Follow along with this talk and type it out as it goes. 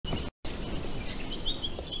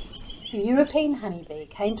The European honeybee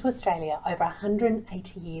came to Australia over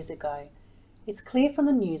 180 years ago. It's clear from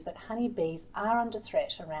the news that honeybees are under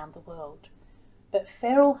threat around the world. But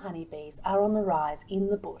feral honeybees are on the rise in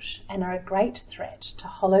the bush and are a great threat to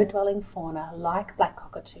hollow-dwelling fauna like black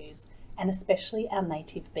cockatoos and especially our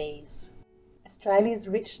native bees. Australia's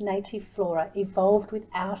rich native flora evolved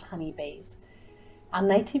without honeybees. Our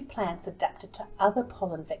native plants adapted to other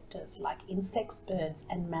pollen vectors like insects, birds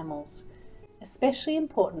and mammals. Especially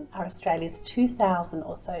important are Australia's 2,000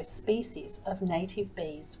 or so species of native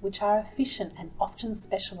bees, which are efficient and often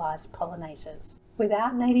specialised pollinators.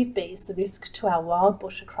 Without native bees, the risk to our wild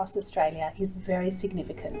bush across Australia is very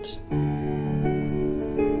significant.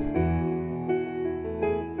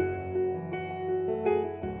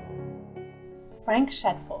 Frank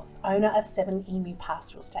Shadforth, owner of Seven Emu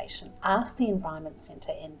Pastoral Station, asked the Environment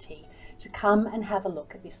Centre NT to come and have a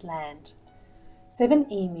look at this land. Seven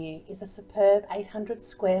Emu is a superb 800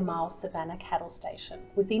 square mile savanna cattle station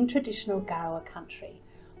within traditional Garawa country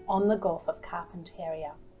on the Gulf of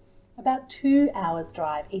Carpentaria, about 2 hours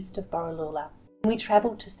drive east of Borroloola. We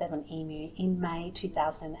travelled to Seven Emu in May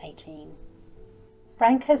 2018.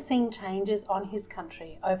 Frank has seen changes on his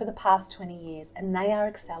country over the past 20 years and they are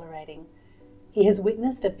accelerating. He has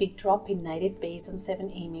witnessed a big drop in native bees on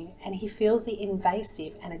Seven Emu and he feels the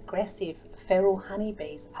invasive and aggressive feral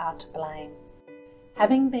honeybees are to blame.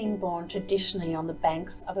 Having been born traditionally on the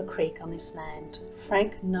banks of a creek on this land,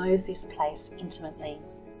 Frank knows this place intimately.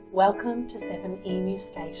 Welcome to Seven Emu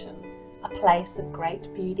Station, a place of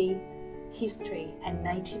great beauty, history and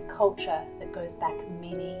native culture that goes back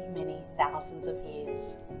many, many thousands of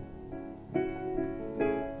years.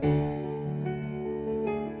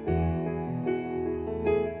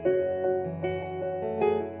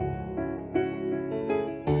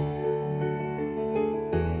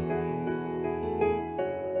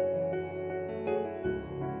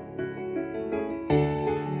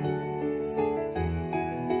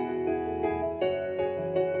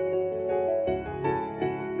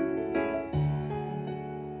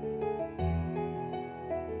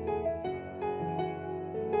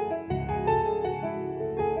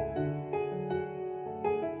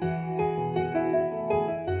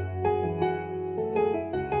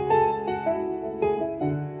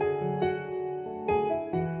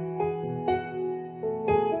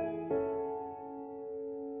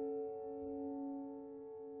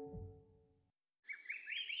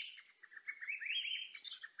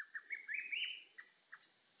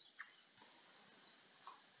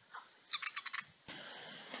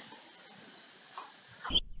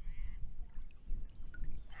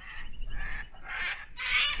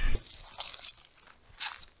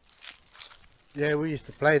 Yeah, we used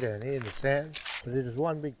to play down here in the sand, but there's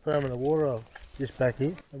one big permanent waterhole just back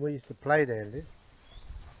here, and we used to play down there.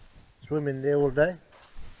 Swim in there all day,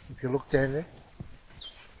 if you look down there.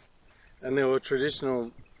 And there were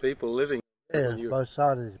traditional people living? Yeah, both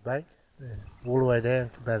sides of this bank, all the way down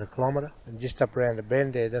for about 1 kilometre, and just up around the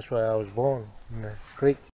bend there, that's where I was born, in the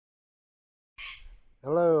creek.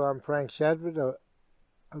 Hello, I'm Frank Shadforth,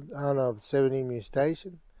 owner of Seven Emu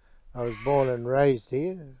Station. I was born and raised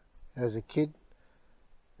here as a kid,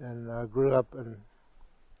 and I grew up and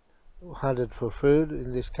hunted for food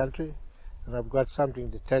in this country, and I've got something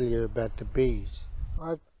to tell you about the bees.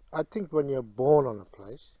 I think when you're born on a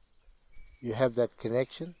place, you have that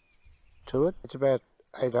connection to it. It's about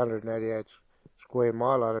 888 square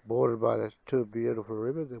mile, bordered by the two beautiful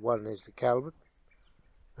rivers. The one is the Calvert,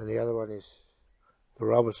 and the other one is the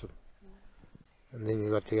Robertson. And then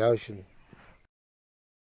you've got the ocean,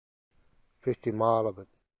 50 mile of it.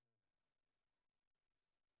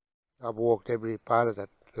 I've walked every part of that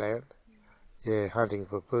land, yeah, hunting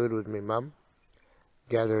for food with my mum,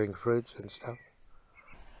 gathering fruits and stuff.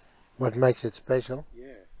 What makes it special?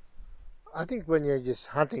 Yeah. I think when you're just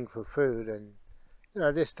hunting for food, and you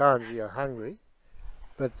know, there's times you're hungry,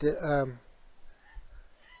 but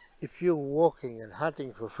if you're walking and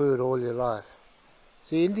hunting for food all your life,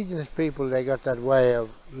 see, Indigenous people, they got that way of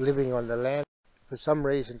living on the land for some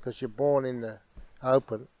reason, because you're born in the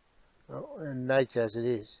open, in nature as it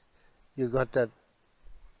is. You got that,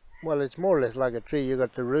 well, it's more or less like a tree. You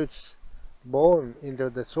got the roots born into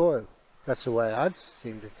the soil. That's the way I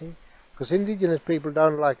seem to think. Because Indigenous people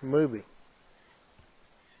don't like moving.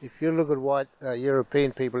 If you look at white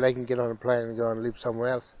European people, they can get on a plane and go and live somewhere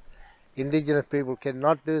else. Indigenous people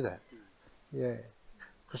cannot do that. Yeah,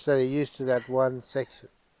 because they're used to that one section.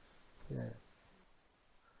 Yeah.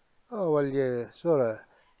 Oh well,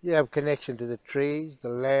 you have connection to the trees, the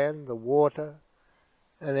land, the water.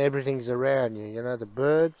 And everything's around you, you know, the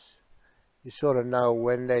birds, you sort of know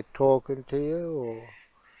when they're talking to you, or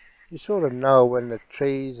you sort of know when the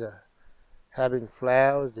trees are having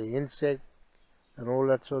flowers, the insect and all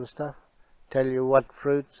that sort of stuff. Tell you what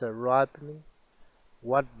fruits are ripening,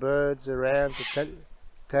 what birds are around to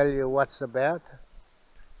tell you what's about.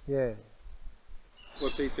 Yeah.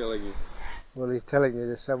 What's he telling you? Well, he's telling you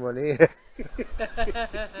there's someone here.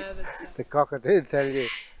 The cockatoo tell you,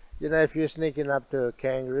 you know, if you're sneaking up to a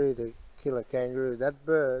kangaroo to kill a kangaroo, that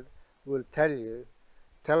bird will tell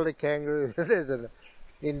the kangaroo there's an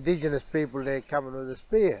indigenous people there coming with a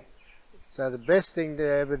spear. So the best thing to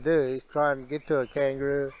ever do is try and get to a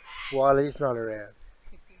kangaroo while he's not around.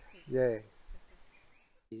 Yeah.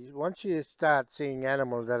 Once you start seeing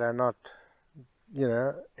animals that are not, you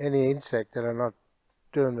know, any insect that are not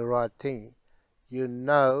doing the right thing, you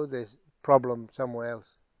know there's a problem somewhere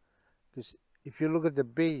else. Because if you look at the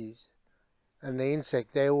bees and the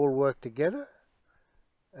insect, they all work together.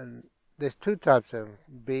 And there's two types of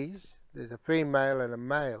bees. There's a female and a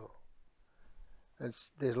male. And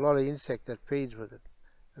there's a lot of insect that feeds with it.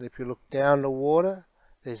 And if you look down the water,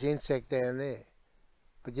 there's insect down there.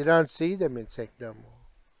 But you don't see them insect no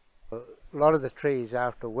more. A lot of the trees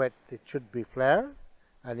after wet, it should be flowering.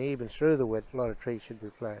 And even through the wet, a lot of trees should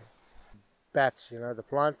be flowering. Bats, you know, the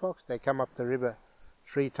flying fox, they come up the river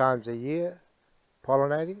 3 times a year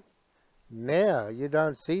pollinating. Now you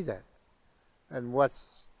don't see that. And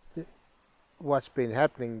what's been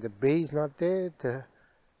happening, the bees not there to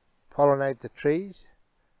pollinate the trees,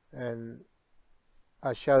 and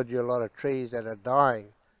I showed you a lot of trees that are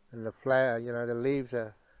dying, and the flower, you know, the leaves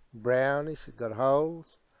are brownish, got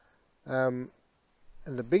holes, and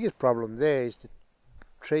the biggest problem there is the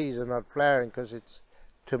trees are not flowering because it's,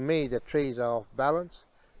 to me, the trees are off balance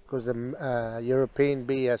because the European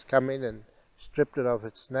bee has come in and stripped it of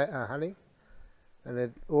its honey, and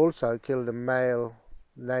it also killed the male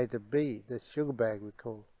native bee, the sugarbag we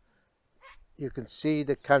call. You can see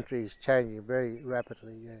the country is changing very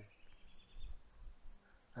rapidly, yeah,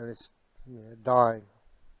 and it's, you know, dying.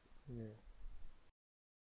 Yeah.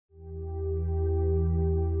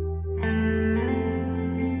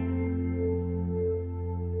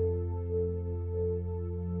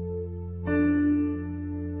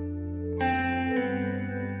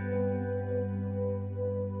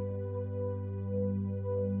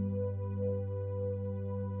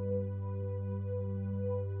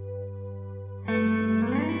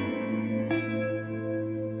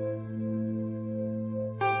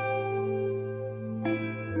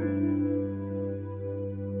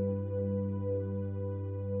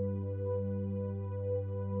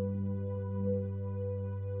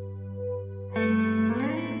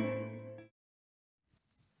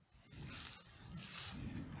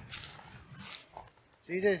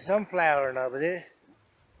 See, there's some flowering over there.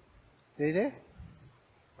 See there?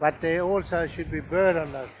 But there also should be bird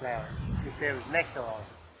on those flowers, if there was nectar on.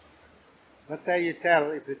 That's how you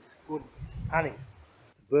tell if it's good honey.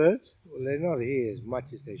 Birds, well, they're not here as much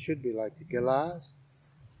as they should be, like the galahs,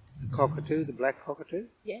 the cockatoo, the black cockatoo.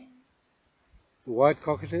 Yeah. The white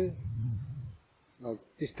cockatoo. Like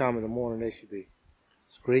this time of the morning they should be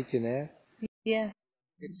screeching out. Yeah.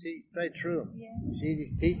 You can see straight through them. Yeah. You see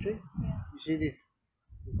this tea tree? Yeah. You see this,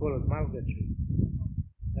 we call it mulga tree.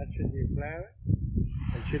 That should be flowering.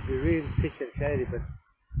 It should be really thick and shady, but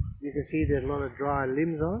you can see there's a lot of dry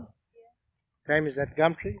limbs on. Yeah. Same as that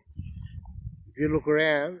gum tree. If you look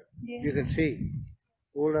around, yeah, you can see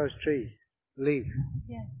all those trees, leaves.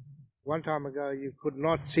 Yeah. One time ago you could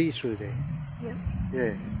not see through there. Yep.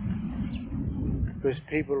 Yeah. Because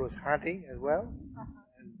people was hunting as well,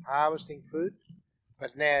 and harvesting food,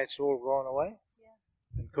 but now it's all gone away.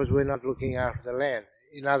 Yeah. Because we're not looking after the land.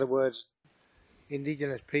 In other words,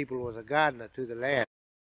 Indigenous people was a gardener to the land.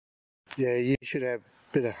 Yeah, you should have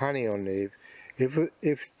a bit of honey on there.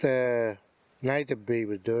 If the native bee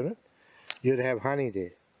was doing it, you'd have honey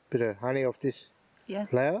there. Bit of honey off this, yeah,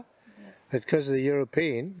 flower. Yeah. But because of the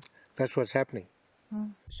European, that's what's happening.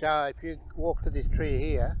 Mm. So if you walk to this tree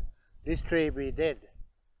here, this tree will be dead.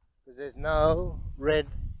 Because there's no red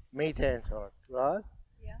meat ants on it, right?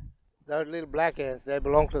 Yeah. Those little black ants, they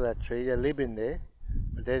belong to that tree, they live in there,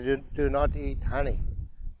 but they do not eat honey.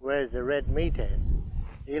 Whereas the red meat ants,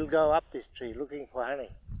 he'll go up this tree looking for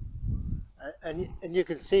honey. And you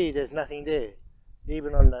can see there's nothing there.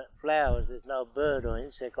 Even on the flowers, there's no bird or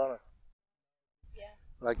insect on it. Yeah.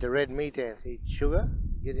 Like the red meat ants eat sugar,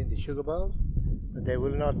 get into sugar bowls, but they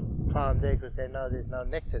will not climb there because they know there's no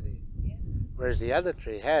nectar there. Yeah. Whereas the other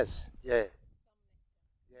tree has, yeah.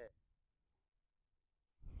 Yeah.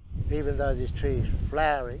 Even though this tree is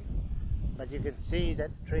flowering, but you can see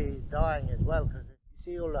that tree is dying as well because you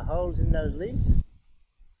see all the holes in those limbs?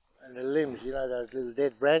 And the limbs, you know, those little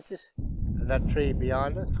dead branches, and that tree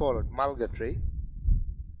behind us, call it mulga tree.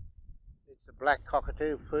 It's the black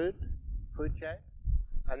cockatoo food chain,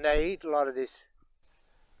 and they eat a lot of this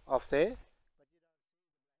off there.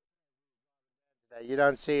 You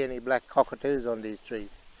don't see any black cockatoos on these trees.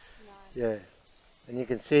 No. Yeah, and you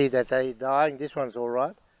can see that they're dying. This one's all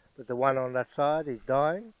right, but the one on that side is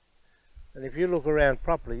dying. And if you look around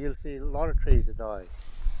properly, you'll see a lot of trees are dying.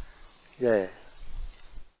 Yeah, they're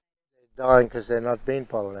dying because they're not being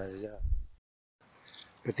pollinated. Yeah.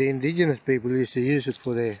 But the indigenous people used to use it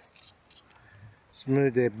for their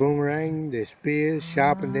smooth their boomerang, their spears,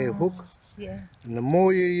 sharpen their hook. Yeah. And the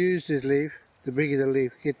more you use this leaf, the bigger the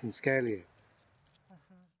leaf gets and scalier.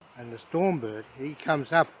 And the stormbird, he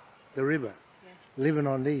comes up the river, living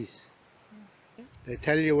on these. They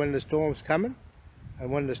tell you when the storm's coming,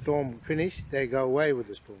 and when the storm finishes, they go away with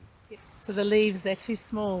the storm. So the leaves, they're too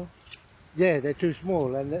small. Yeah, they're too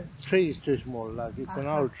small, and the tree is too small. Like it's an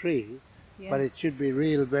old tree, but it should be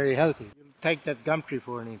very healthy. You take that gum tree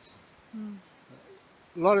for an instance.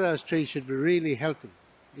 A lot of those trees should be really healthy,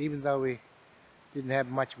 even though we didn't have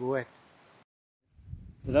much of a wet.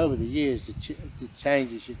 But over the years, the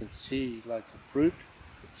changes you can see, like the fruit,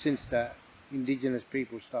 since the indigenous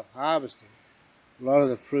people stopped harvesting, a lot of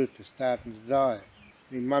the fruit is starting to die.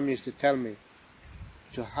 My mum used to tell me,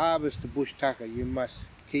 to harvest the bush tucker, you must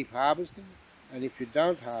keep harvesting, and if you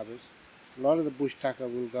don't harvest, a lot of the bush tucker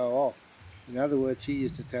will go off. In other words, she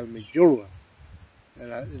used to tell me julwa,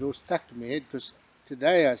 and it all stuck to my head, because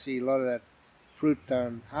today I see a lot of that fruit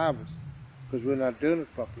don't harvest, because we're not doing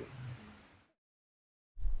it properly.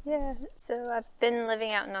 Yeah, so I've been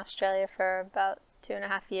living out in Australia for about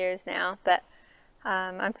 2.5 years now, but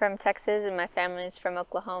I'm from Texas and my family's from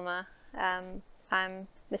Oklahoma. I'm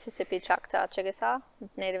Mississippi Choctaw Chickasaw.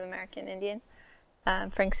 It's Native American Indian.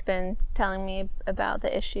 Frank's been telling me about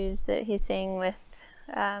the issues that he's seeing with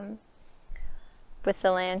the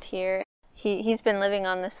land here. He's been living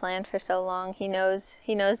on this land for so long. He knows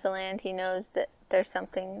the land. He knows that there's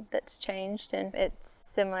something that's changed, and it's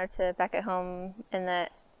similar to back at home in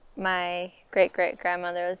that my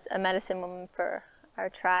great-great-grandmother was a medicine woman for our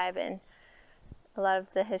tribe, and a lot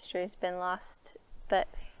of the history has been lost. But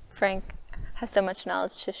Frank has so much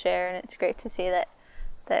knowledge to share, and it's great to see that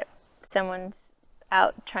someone's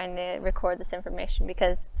out trying to record this information,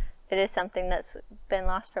 because it is something that's been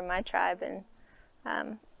lost from my tribe, and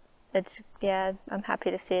I'm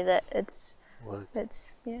happy to see that it's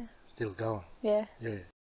still going. Yeah.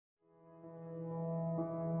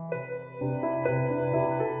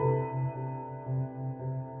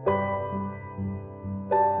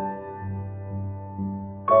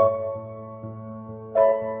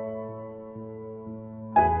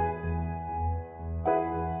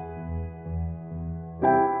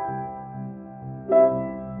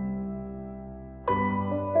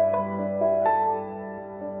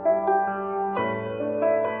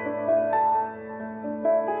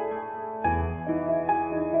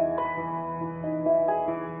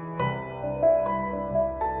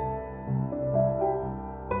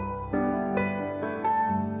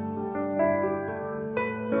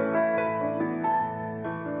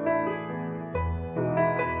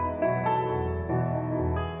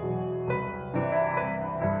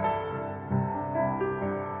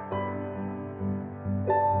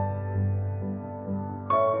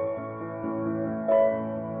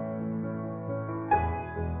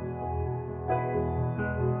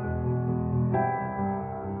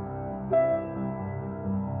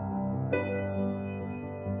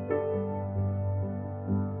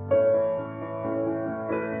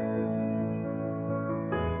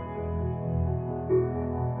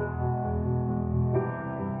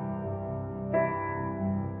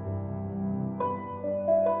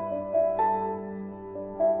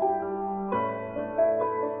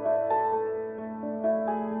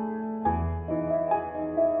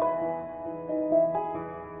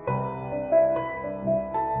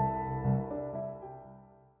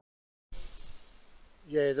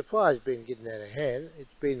 Yeah, the fire's been getting out of hand.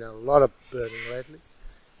 It's been a lot of burning lately.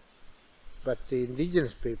 But the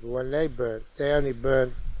indigenous people, when they burn, they only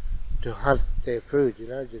burn to hunt their food,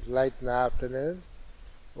 just late in the afternoon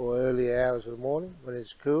or early hours of the morning when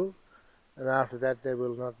it's cool. And after that, they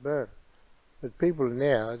will not burn. But people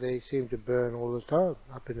now, they seem to burn all the time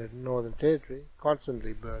up in the Northern Territory,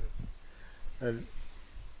 constantly burning. And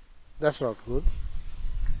that's not good.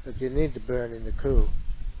 But you need to burn in the cool.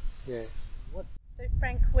 Yeah. So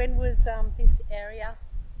Frank, when was this area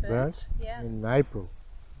burnt? Yeah. In April,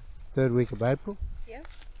 3rd week of April. Yeah.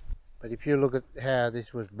 But if you look at how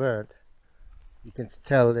this was burnt, you can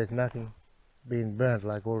tell there's nothing being burnt,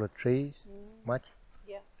 like all the trees, much.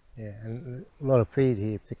 Yeah. Yeah, and a lot of feed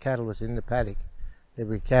here. If the cattle was in the paddock, there'd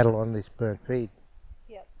be cattle on this burnt feed.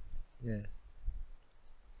 Yep. Yeah.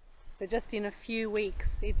 So just in a few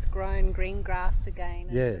weeks, it's grown green grass again.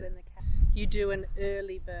 And Yeah. so then you do an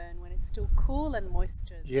early burn when it's still cool and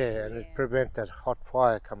moisture is Yeah, in and the it air. prevents that hot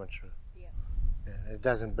fire coming through. Yeah. Yeah, it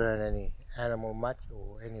doesn't burn any animal much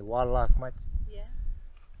or any wildlife much. Yeah.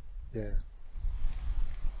 Yeah.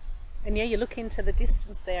 And yeah, you look into the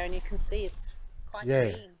distance there and you can see it's quite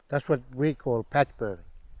green. That's what we call patch burning.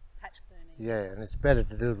 Patch burning. Yeah, and it's better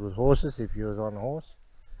to do it with horses if you're on a horse,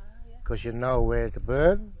 Oh, yeah. because you know where to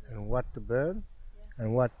burn and what to burn,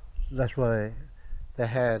 and what. That's why they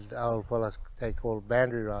had old fellas they called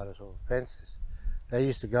boundary riders or fencers. They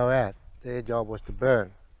used to go out. Their job was to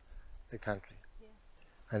burn the country,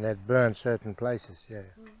 and they'd burn certain places. Yeah,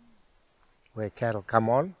 where cattle come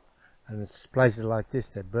on, and it's places like this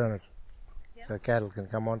they burn it, so cattle can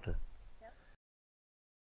come onto.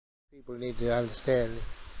 People need to understand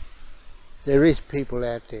there is people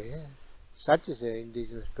out there, such as the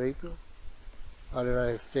Indigenous people. I don't know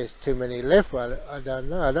if there's too many left, I don't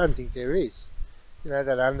know. I don't think there is. You know,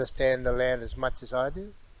 that understand the land as much as I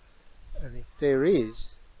do. And if there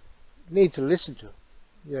is, need to listen to them.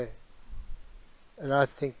 Yeah. And I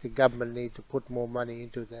think the government need to put more money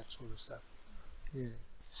into that sort of stuff. Yeah.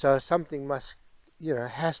 So something must, you know,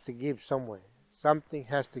 has to give somewhere. Something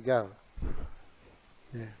has to go.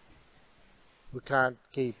 Yeah. We can't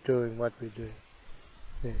keep doing what we do.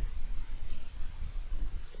 Yeah.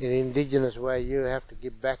 In Indigenous way, you have to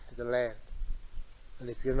give back to the land. And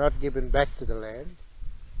if you're not giving back to the land,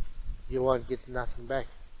 you won't get nothing back.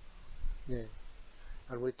 Yeah.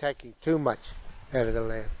 And we're taking too much out of the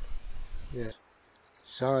land. Yeah.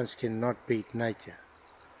 Science cannot beat nature.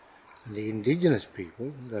 And the Indigenous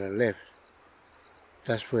people that are left,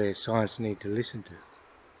 that's where science need to listen to.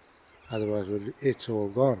 Otherwise, it's all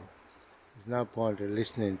gone. There's no point in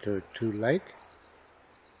listening to it too late.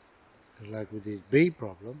 Like with this bee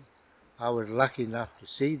problem, I was lucky enough to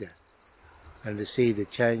see that and to see the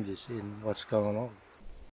changes in what's going on.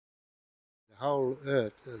 The whole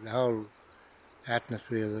earth, the whole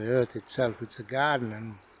atmosphere of the earth itself, it's a garden,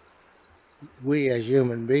 and we as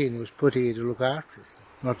human beings was put here to look after it,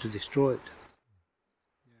 not to destroy it.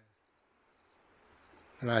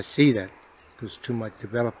 And I see that because too much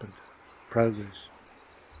development, progress.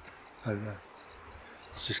 I don't know.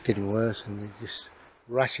 It's just getting worse, and we're just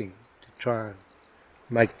rushing to try and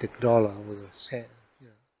make the dollar or the cent.